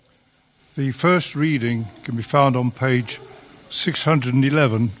The first reading can be found on page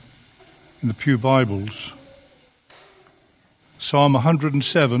 611 in the Pew Bibles. Psalm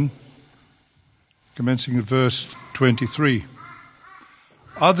 107, commencing at verse 23.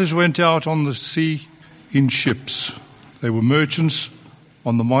 Others went out on the sea in ships. They were merchants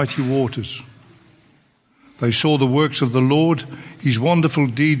on the mighty waters. They saw the works of the Lord, his wonderful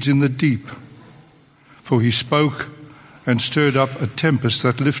deeds in the deep. For he spoke and stirred up a tempest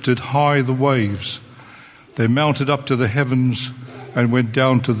that lifted high the waves. They mounted up to the heavens and went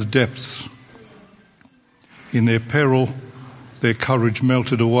down to the depths. In their peril, their courage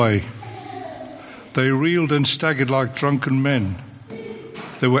melted away. They reeled and staggered like drunken men.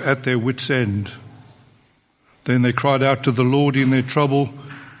 They were at their wits' end. Then they cried out to the Lord in their trouble,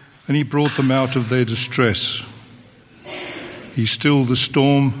 and he brought them out of their distress. He stilled the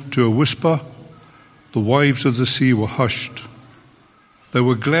storm to a whisper. The waves of the sea were hushed. They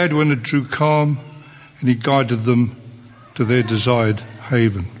were glad when it drew calm, and he guided them to their desired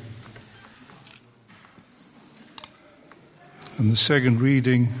haven. And the second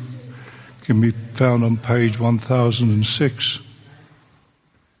reading can be found on page 1006,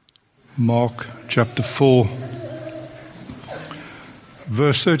 Mark chapter 4.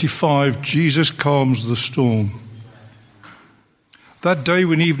 Verse 35, Jesus calms the storm. That day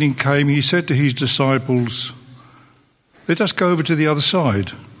when evening came, he said to his disciples, "Let us go over to the other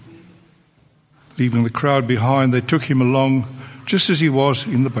side." Leaving the crowd behind, they took him along just as he was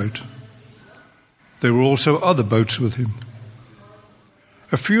in the boat. There were also other boats with him.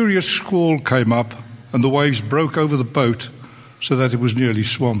 A furious squall came up, and the waves broke over the boat so that it was nearly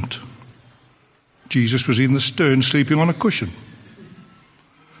swamped. Jesus was in the stern, sleeping on a cushion.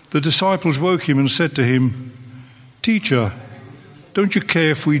 The disciples woke him and said to him, "Teacher, don't you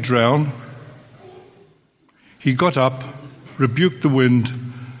care if we drown?" He got up, rebuked the wind,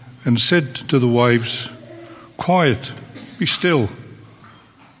 and said to the waves, "Quiet, be still."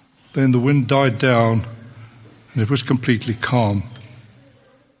 Then the wind died down, and it was completely calm.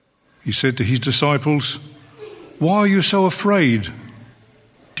 He said to his disciples, "Why are you so afraid?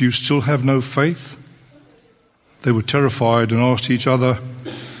 Do you still have no faith?" They were terrified and asked each other,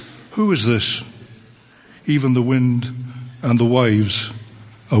 "Who is this? Even the wind and the waves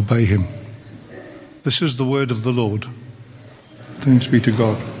obey him." This is the word of the Lord. Thanks be to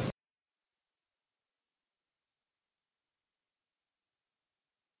God.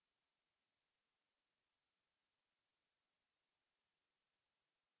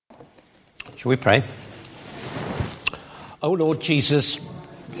 Shall we pray? Oh Lord Jesus,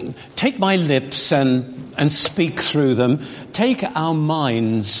 take my lips and speak through them. Take our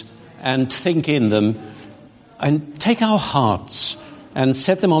minds and think in them. And take our hearts and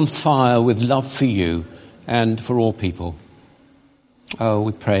set them on fire with love for you and for all people. Oh,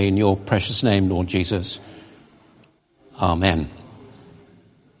 we pray in your precious name, Lord Jesus. Amen.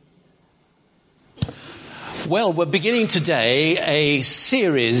 Well, we're beginning today a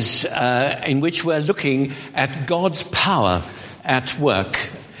series in which we're looking at God's power at work.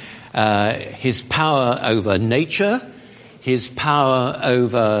 His power over nature, his power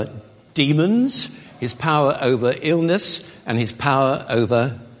over demons, his power over illness, and his power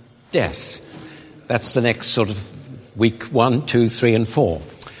over death. That's the next sort of week 1, 2, 3, and 4.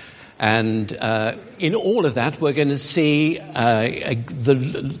 And in all of that, we're going to see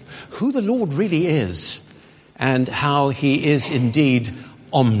who the Lord really is and how he is indeed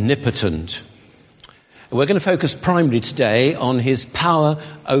omnipotent. We're going to focus primarily today on his power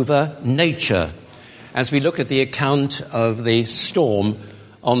over nature as we look at the account of the storm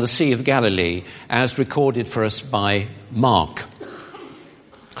on the Sea of Galilee, as recorded for us by Mark.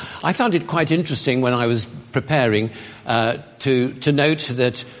 I found it quite interesting when I was preparing to note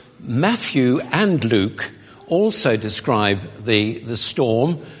that Matthew and Luke also describe the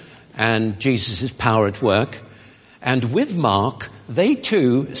storm and Jesus' power at work, and with Mark, they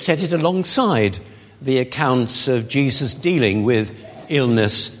too set it alongside the accounts of Jesus dealing with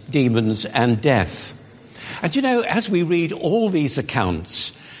illness, demons, and death. And you know, as we read all these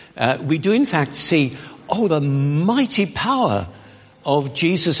accounts, we do in fact see, the mighty power of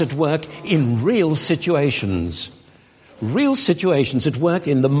Jesus at work in real situations at work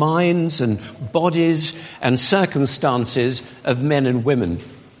in the minds and bodies and circumstances of men and women.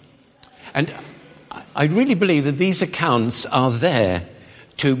 And I really believe that these accounts are there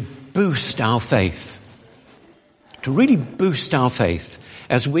to boost our faith, to really boost our faith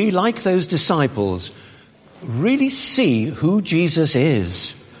as we, like those disciples, really see who Jesus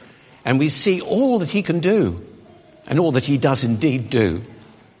is, and we see all that he can do and all that he does indeed do.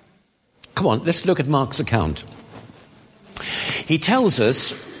 Come on, let's look at Mark's account. He tells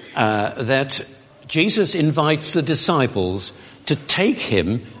us that Jesus invites the disciples to take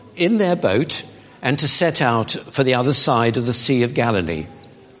him in their boat and to set out for the other side of the Sea of Galilee.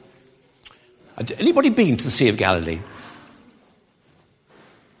 Anybody been to the Sea of Galilee?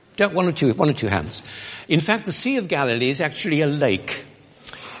 One or two hands. In fact, the Sea of Galilee is actually a lake.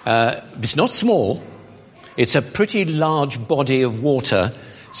 It's not small. It's a pretty large body of water,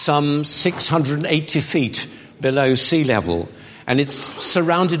 some 680 feet below sea level, and it's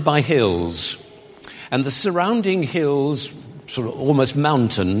surrounded by hills. And the surrounding hills, sort of almost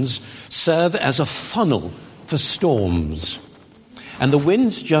mountains, serve as a funnel for storms. And the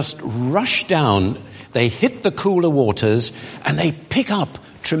winds just rush down, they hit the cooler waters, and they pick up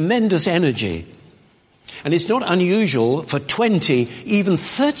tremendous energy. And it's not unusual for 20, even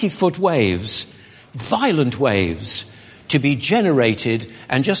 30-foot waves, violent waves, to be generated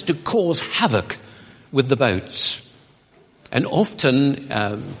and just to cause havoc with the boats. And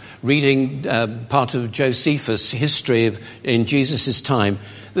often, reading part of Josephus' history in Jesus' time,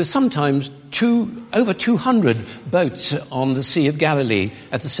 there's sometimes over 200 boats on the Sea of Galilee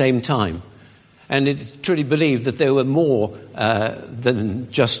at the same time. And it's truly believed that there were more than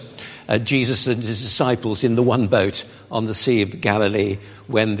just Jesus and his disciples in the one boat on the Sea of Galilee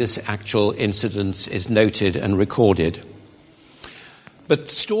when this actual incident is noted and recorded. But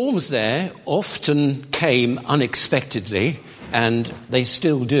storms there often came unexpectedly, and they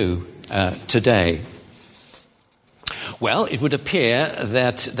still do today. Well, it would appear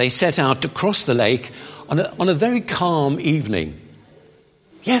that they set out to cross the lake on a very calm evening.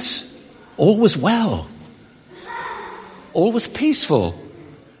 Yes, all was well. All was peaceful.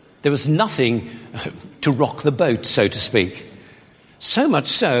 There was nothing to rock the boat, so to speak. So much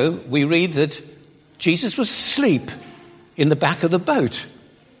so, we read that Jesus was asleep in the back of the boat.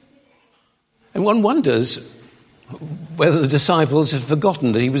 And one wonders whether the disciples had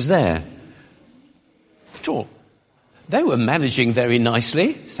forgotten that he was there. After all, they were managing very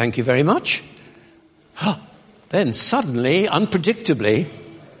nicely, thank you very much. Then suddenly, unpredictably,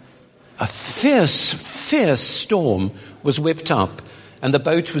 a fierce storm was whipped up, and the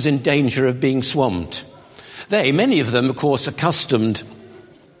boat was in danger of being swamped. They, many of them, of course, accustomed,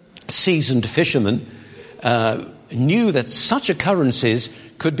 seasoned fishermen, knew that such occurrences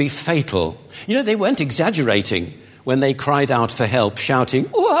could be fatal. You know, they weren't exaggerating when they cried out for help, shouting,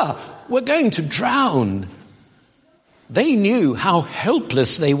 "We're going to drown!" They knew how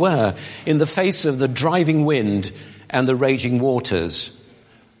helpless they were in the face of the driving wind and the raging waters.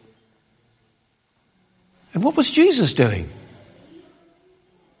 And what was Jesus doing?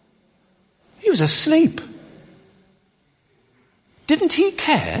 He was asleep. Didn't he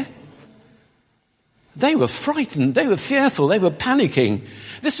care? They were frightened, they were fearful, they were panicking.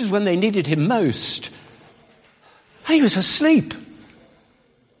 This is when they needed him most. And he was asleep.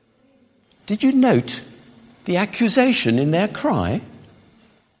 Did you note the accusation in their cry?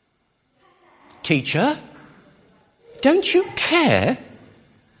 Teacher, don't you care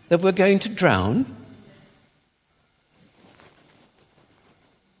that we're going to drown?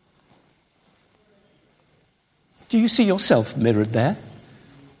 Do you see yourself mirrored there?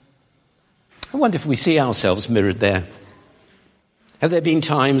 I wonder if we see ourselves mirrored there. Have there been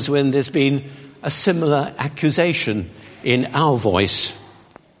times when there's been a similar accusation in our voice?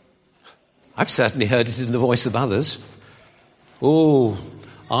 I've certainly heard it in the voice of others. Oh,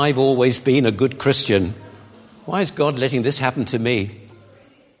 I've always been a good Christian. Why is God letting this happen to me?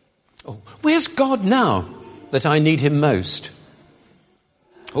 Oh, where's God now that I need him most?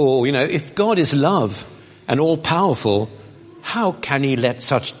 Oh, if God is love and all-powerful, how can he let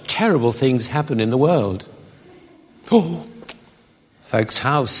such terrible things happen in the world? Oh, folks,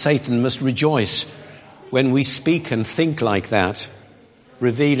 how Satan must rejoice when we speak and think like that,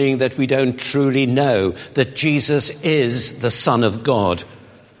 revealing that we don't truly know that Jesus is the Son of God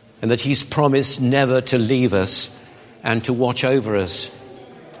and that he's promised never to leave us and to watch over us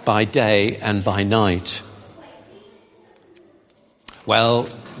by day and by night. Well,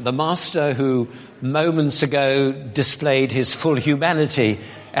 the Master who moments ago displayed his full humanity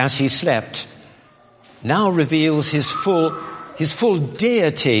as he slept now reveals his full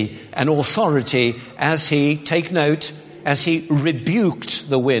deity and authority as he, take note, as he rebuked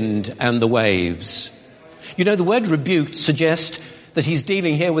the wind and the waves. The word rebuked suggests that he's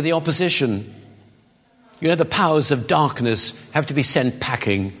dealing here with the opposition. The powers of darkness have to be sent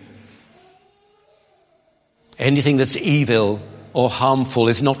packing. Anything that's evil or harmful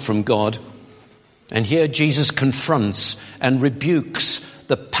is not from God. And here Jesus confronts and rebukes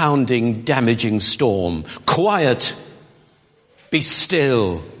the pounding, damaging storm. Quiet, be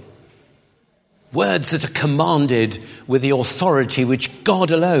still. Words that are commanded with the authority which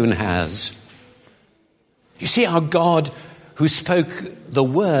God alone has. You see, our God who spoke the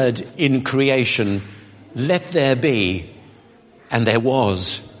word in creation, let there be, and there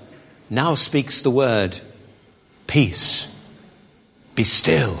was, now speaks the word, peace, be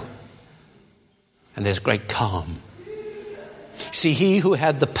still. And there's great calm. See, he who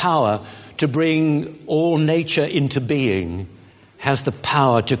had the power to bring all nature into being has the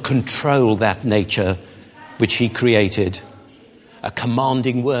power to control that nature which he created. A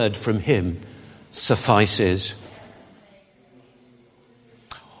commanding word from him suffices.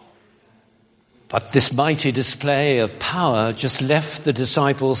 But this mighty display of power just left the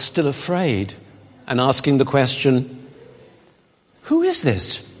disciples still afraid and asking the question, who is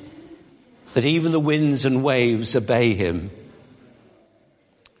this that even the winds and waves obey him?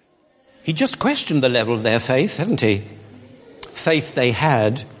 He just questioned the level of their faith, hadn't he? Faith they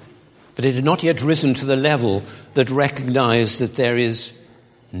had, but it had not yet risen to the level that recognized that there is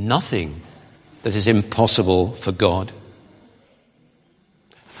nothing that is impossible for God.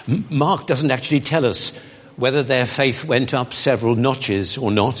 Mark doesn't actually tell us whether their faith went up several notches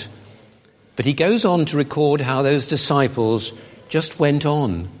or not, but he goes on to record how those disciples just went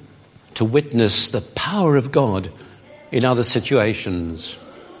on to witness the power of God in other situations.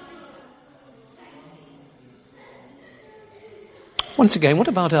 Once again, what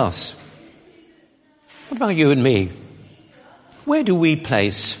about us? What about you and me? Where do we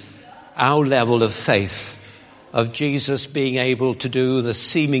place our level of faith of Jesus being able to do the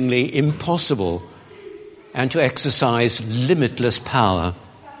seemingly impossible and to exercise limitless power?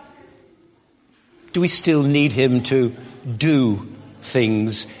 Do we still need him to do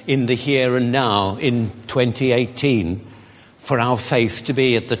things in the here and now in 2018 for our faith to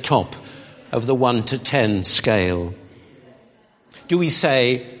be at the top of the 1 to 10 scale? Do we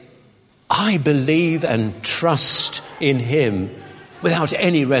say, I believe and trust in him without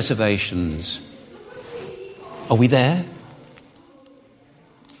any reservations? Are we there?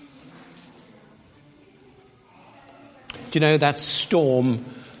 Do you know that storm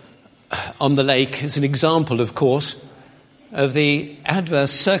on the lake is an example, of course, of the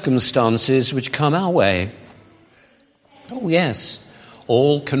adverse circumstances which come our way? Oh yes,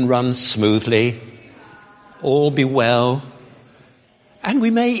 all can run smoothly, all be well, and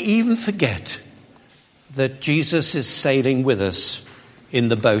we may even forget that Jesus is sailing with us in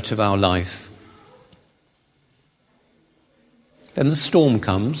the boat of our life. Then the storm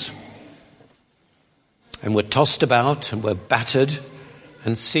comes, and we're tossed about, and we're battered,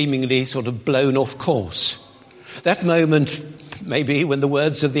 and seemingly sort of blown off course. That moment may be when the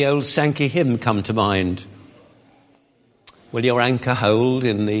words of the old Sankey hymn come to mind. Will your anchor hold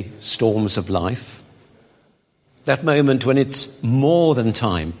in the storms of life? That moment when it's more than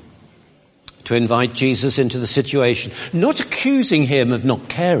time to invite Jesus into the situation, not accusing him of not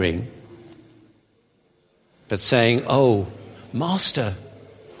caring, but saying, oh, Master,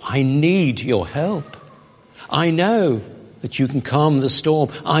 I need your help. I know that you can calm the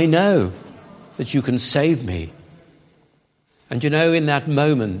storm. I know that you can save me. And you know, in that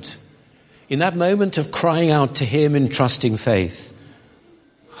moment of crying out to him in trusting faith,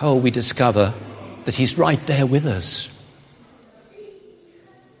 oh, we discover that he's right there with us.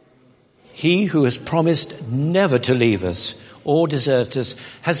 He who has promised never to leave us or desert us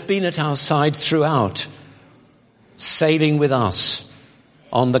has been at our side throughout, sailing with us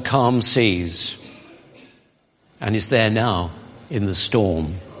on the calm seas, and is there now in the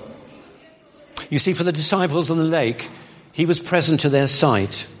storm. You see, for the disciples on the lake, he was present to their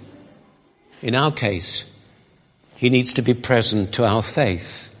sight. In our case, he needs to be present to our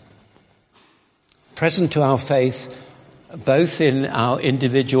faith. Present to our faith, both in our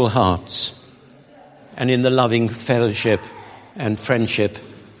individual hearts and in the loving fellowship and friendship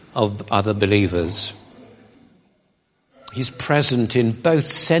of other believers. He's present in both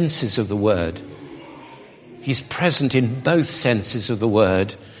senses of the word. He's present in both senses of the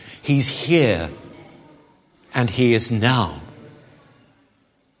word. He's here and he is now.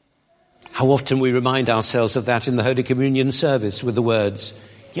 How often we remind ourselves of that in the Holy Communion service with the words,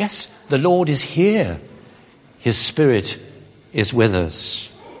 yes, the Lord is here. His Spirit is with us.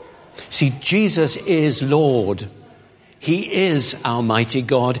 See, Jesus is Lord. He is our mighty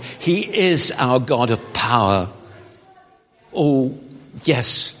God. He is our God of power. Oh,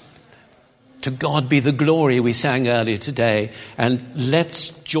 yes, to God be the glory, we sang earlier today. And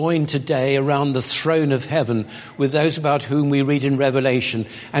let's join today around the throne of heaven with those about whom we read in Revelation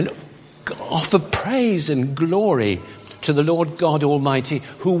and offer praise and glory to the Lord God Almighty,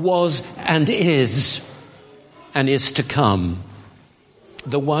 who was and is to come.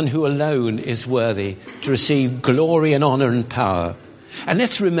 the one who alone is worthy to receive glory and honor and power. And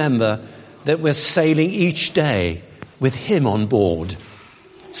let's remember that we're sailing each day with him on board,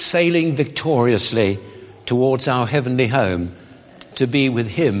 sailing victoriously towards our heavenly home, to be with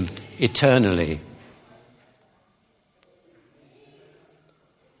him eternally.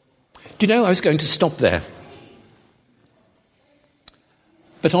 Do you know, I was going to stop there.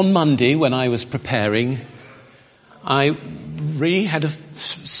 But on Monday, when I was preparing, I really had a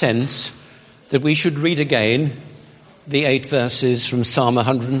sense that we should read again the 8 verses from Psalm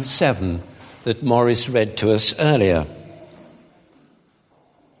 107 that Morris read to us earlier.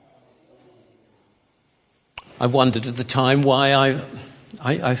 I wondered at the time why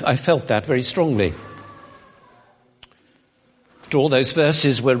I felt that very strongly. After all, those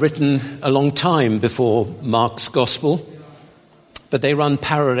verses were written a long time before Mark's Gospel, but they run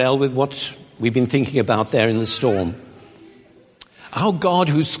parallel with what we've been thinking about there in the storm. Our God,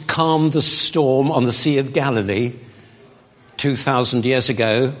 who's calmed the storm on the Sea of Galilee 2,000 years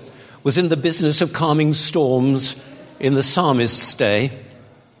ago, was in the business of calming storms in the psalmist's day,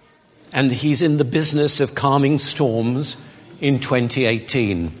 and he's in the business of calming storms in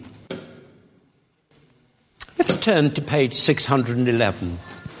 2018. Let's turn to page 611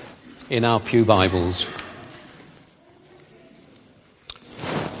 in our Pew Bibles.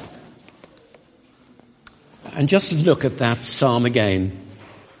 And just look at that psalm again,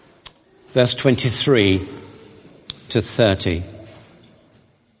 verse 23 to 30.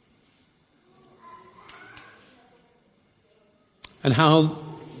 And how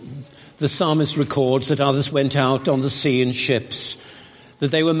the psalmist records that others went out on the sea in ships, that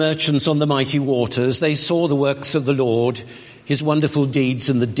they were merchants on the mighty waters. They saw the works of the Lord, his wonderful deeds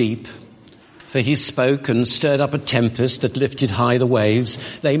in the deep. For he spoke and stirred up a tempest that lifted high the waves.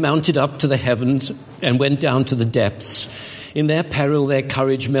 They mounted up to the heavens and went down to the depths. In their peril their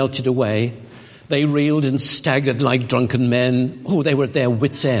courage melted away. They reeled and staggered like drunken men. Oh, they were at their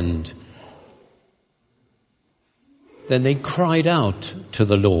wits' end. Then they cried out to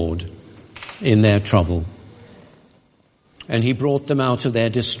the Lord in their trouble, and he brought them out of their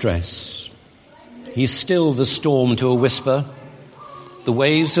distress. He stilled the storm to a whisper. The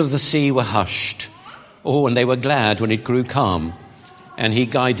waves of the sea were hushed. Oh, and they were glad when it grew calm, and he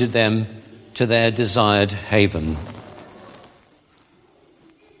guided them to their desired haven.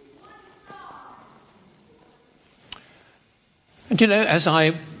 And you know, as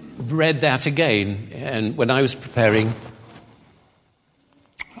I read that again, and when I was preparing,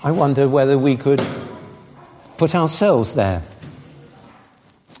 I wonder whether we could put ourselves there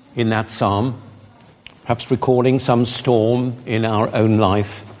in that psalm, perhaps recalling some storm in our own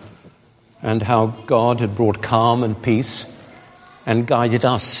life and how God had brought calm and peace and guided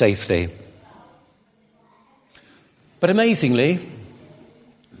us safely. But amazingly,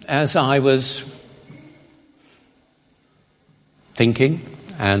 as I was thinking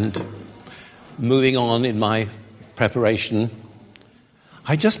and moving on in my preparation,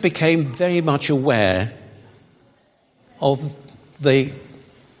 I just became very much aware of the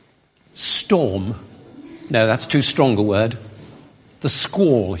storm, no, that's too strong a word, the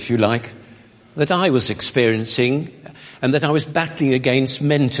squall, if you like, that I was experiencing and that I was battling against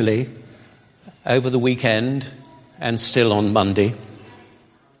mentally over the weekend and still on Monday.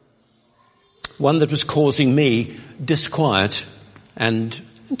 One that was causing me disquiet and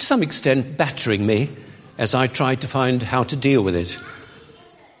to some extent battering me as I tried to find how to deal with it.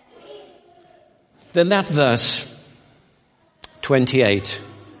 Then that verse 28,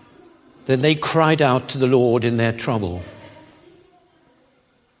 then they cried out to the Lord in their trouble.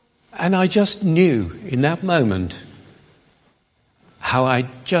 And I just knew in that moment how I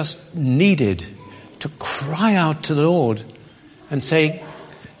just needed to cry out to the Lord and say,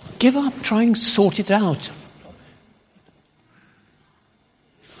 give up trying to sort it out.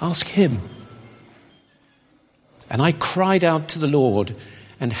 Ask him. And I cried out to the Lord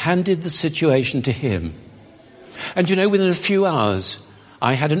and handed the situation to him. And you know, within a few hours,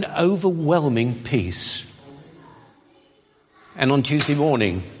 I had an overwhelming peace. And on Tuesday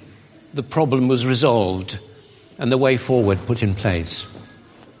morning, the problem was resolved and the way forward put in place.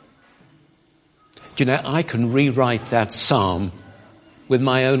 Do you know, I can rewrite that psalm with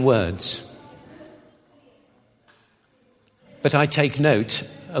my own words. But I take note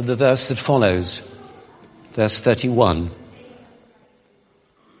of the verse that follows, verse 31.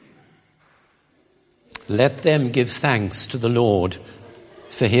 Let them give thanks to the Lord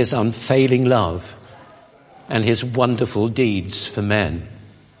for his unfailing love and his wonderful deeds for men.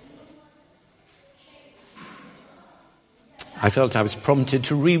 I felt I was prompted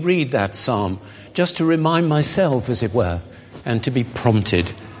to reread that psalm, just to remind myself, as it were, and to be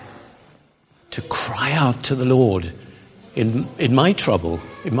prompted to cry out to the Lord in my trouble,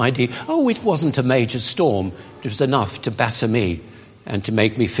 in my deed. Oh, it wasn't a major storm. It was enough to batter me and to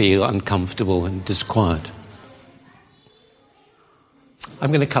make me feel uncomfortable and disquiet. I'm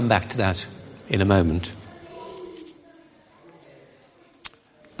going to come back to that in a moment.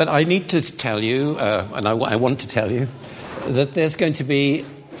 But I need to tell you, and I want to tell you, that there's going to be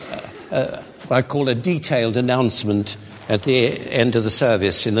what I call a detailed announcement at the end of the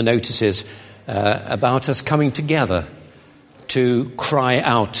service in the notices about us coming together to cry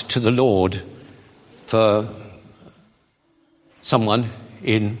out to the Lord for someone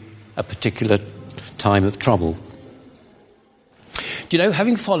in a particular time of trouble. Do you know,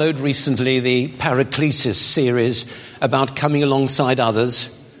 having followed recently the Paraclesis series about coming alongside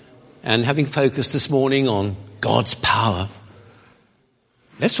others, and having focused this morning on God's power,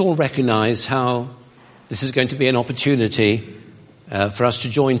 let's all recognize how this is going to be an opportunity for us to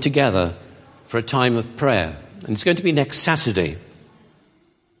join together for a time of prayer. And it's going to be next Saturday.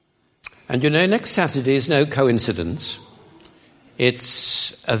 And you know, next Saturday is no coincidence.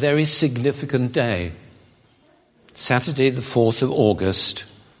 It's a very significant day. Saturday, the 4th of August,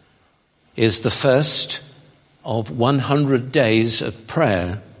 is the first of 100 days of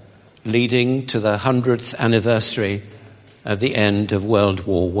prayer leading to the 100th anniversary of the end of World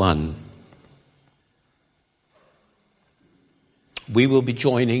War I. We will be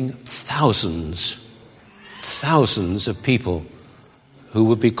joining thousands of people who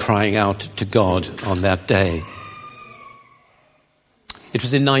will be crying out to God on that day. It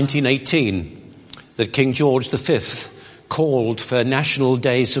was in 1918 that King George V called for national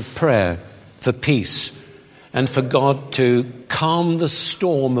days of prayer for peace and for God to calm the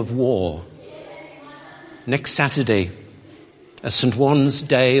storm of war. Next Saturday, a St. Juan's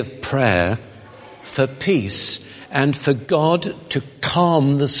Day of prayer for peace and for God to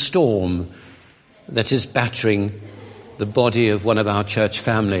calm the storm that is battering the body of one of our church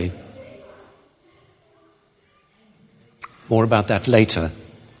family. More about that later.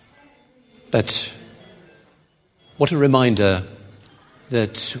 But what a reminder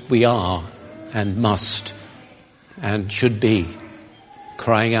that we are and must and should be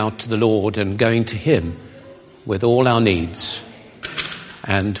crying out to the Lord and going to Him with all our needs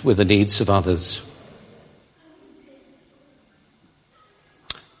and with the needs of others.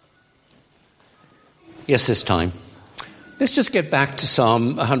 Yes, this time. Let's just get back to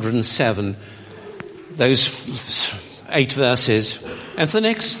Psalm 107, those 8 verses, and for the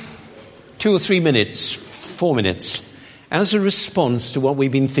next 2 or 3 minutes, 4 minutes, as a response to what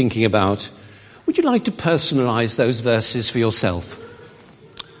we've been thinking about, would you like to personalize those verses for yourself?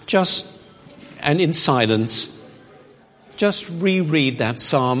 Just, and in silence, just reread that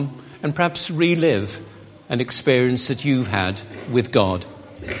psalm and perhaps relive an experience that you've had with God.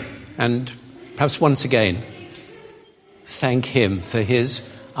 And perhaps once again, thank Him for His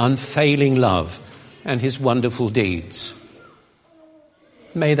unfailing love and His wonderful deeds.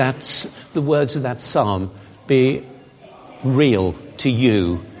 May the words of that psalm be real to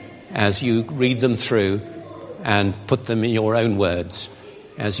you as you read them through and put them in your own words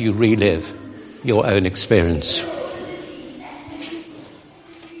as you relive your own experience.